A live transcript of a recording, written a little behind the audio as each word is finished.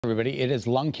Everybody, it is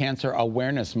Lung Cancer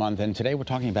Awareness Month, and today we're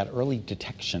talking about early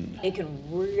detection. It can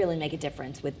really make a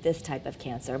difference with this type of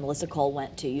cancer. Melissa Cole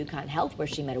went to UConn Health, where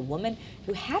she met a woman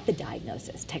who had the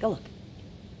diagnosis. Take a look.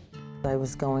 I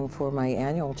was going for my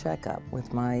annual checkup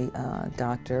with my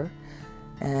doctor,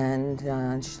 and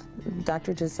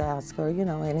doctor just asked her, you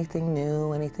know, anything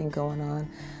new, anything going on?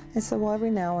 I said, well,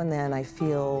 every now and then I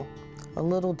feel a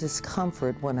little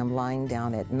discomfort when I'm lying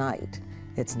down at night.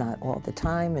 It's not all the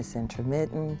time, it's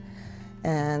intermittent.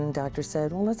 And doctor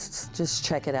said, well, let's just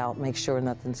check it out, make sure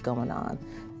nothing's going on.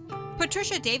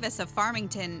 Patricia Davis of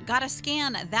Farmington got a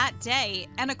scan that day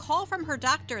and a call from her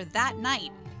doctor that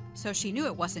night, so she knew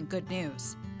it wasn't good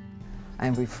news.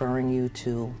 I'm referring you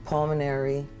to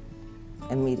pulmonary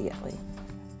immediately.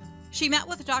 She met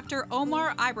with Dr.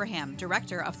 Omar Ibrahim,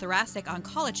 Director of Thoracic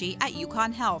Oncology at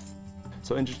UConn Health.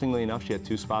 So interestingly enough, she had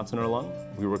 2 spots in her lung.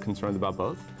 We were concerned about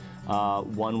both.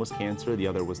 One was cancer, the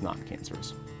other was not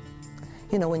cancerous.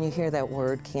 You know, when you hear that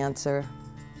word, cancer,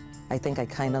 I think I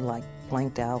kind of like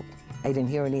blanked out. I didn't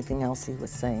hear anything else he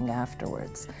was saying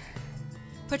afterwards.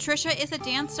 Patricia is a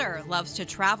dancer, loves to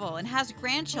travel, and has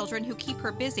grandchildren who keep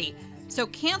her busy. So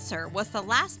cancer was the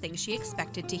last thing she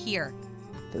expected to hear.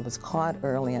 It was caught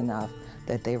early enough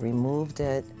that they removed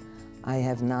it. I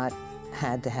have not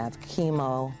had to have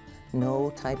chemo,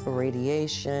 no type of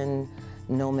radiation,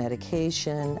 no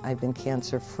medication. I've been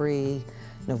cancer-free.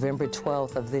 November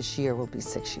 12th of this year will be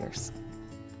 6 years.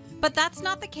 But that's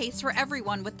not the case for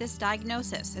everyone with this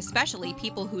diagnosis, especially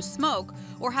people who smoke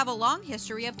or have a long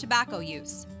history of tobacco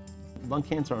use. Lung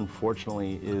cancer,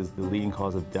 unfortunately, is the leading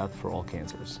cause of death for all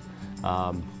cancers.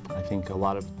 I think a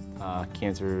lot of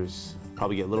cancers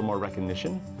probably get a little more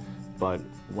recognition, but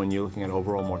when you're looking at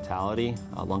overall mortality,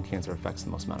 lung cancer affects the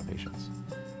most amount of patients.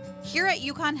 Here at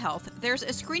UConn Health, there's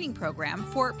a screening program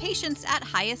for patients at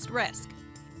highest risk.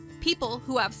 People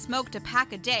who have smoked a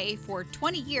pack a day for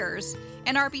 20 years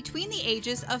and are between the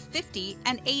ages of 50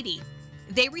 and 80.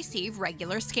 They receive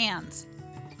regular scans.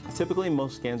 Typically,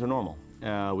 most scans are normal.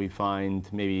 We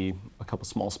find maybe a couple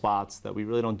small spots that we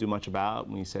really don't do much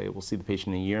about. We say we'll see the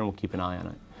patient in a year and we'll keep an eye on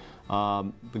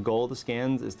it. The goal of the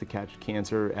scans is to catch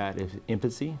cancer at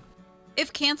infancy.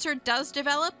 If cancer does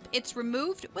develop, it's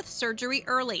removed with surgery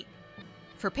early.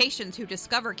 For patients who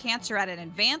discover cancer at an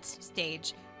advanced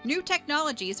stage, new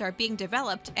technologies are being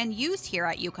developed and used here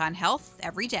at UConn Health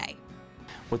every day.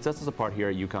 What sets us apart here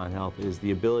at UConn Health is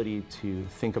the ability to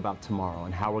think about tomorrow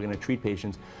and how we're going to treat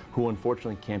patients who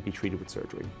unfortunately can't be treated with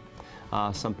surgery.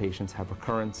 Some patients have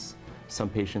recurrence. Some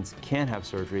patients can't have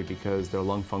surgery because their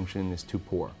lung function is too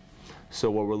poor. So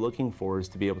what we're looking for is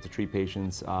to be able to treat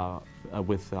patients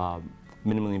with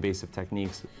minimally invasive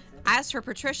techniques. As for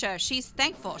Patricia, she's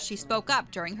thankful she spoke up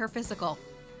during her physical.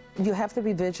 You have to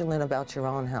be vigilant about your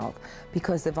own health,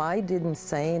 because if I didn't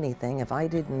say anything, if I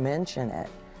didn't mention it,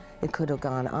 it could have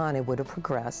gone on, it would have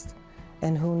progressed,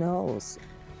 and who knows.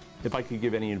 If I could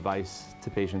give any advice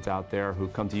to patients out there who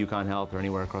come to UConn Health or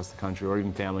anywhere across the country, or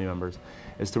even family members,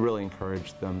 is to really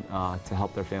encourage them to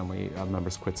help their family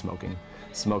members quit smoking.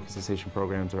 Smoking cessation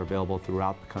programs are available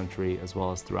throughout the country as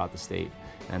well as throughout the state,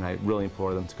 and I really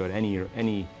implore them to go to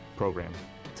any program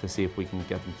to see if we can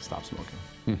get them to stop smoking.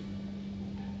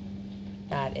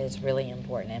 That is really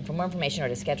important. And for more information or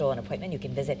to schedule an appointment, you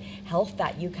can visit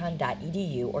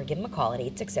health.uconn.edu or give them a call at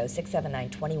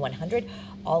 860-679-2100.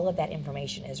 All of that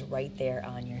information is right there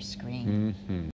on your screen.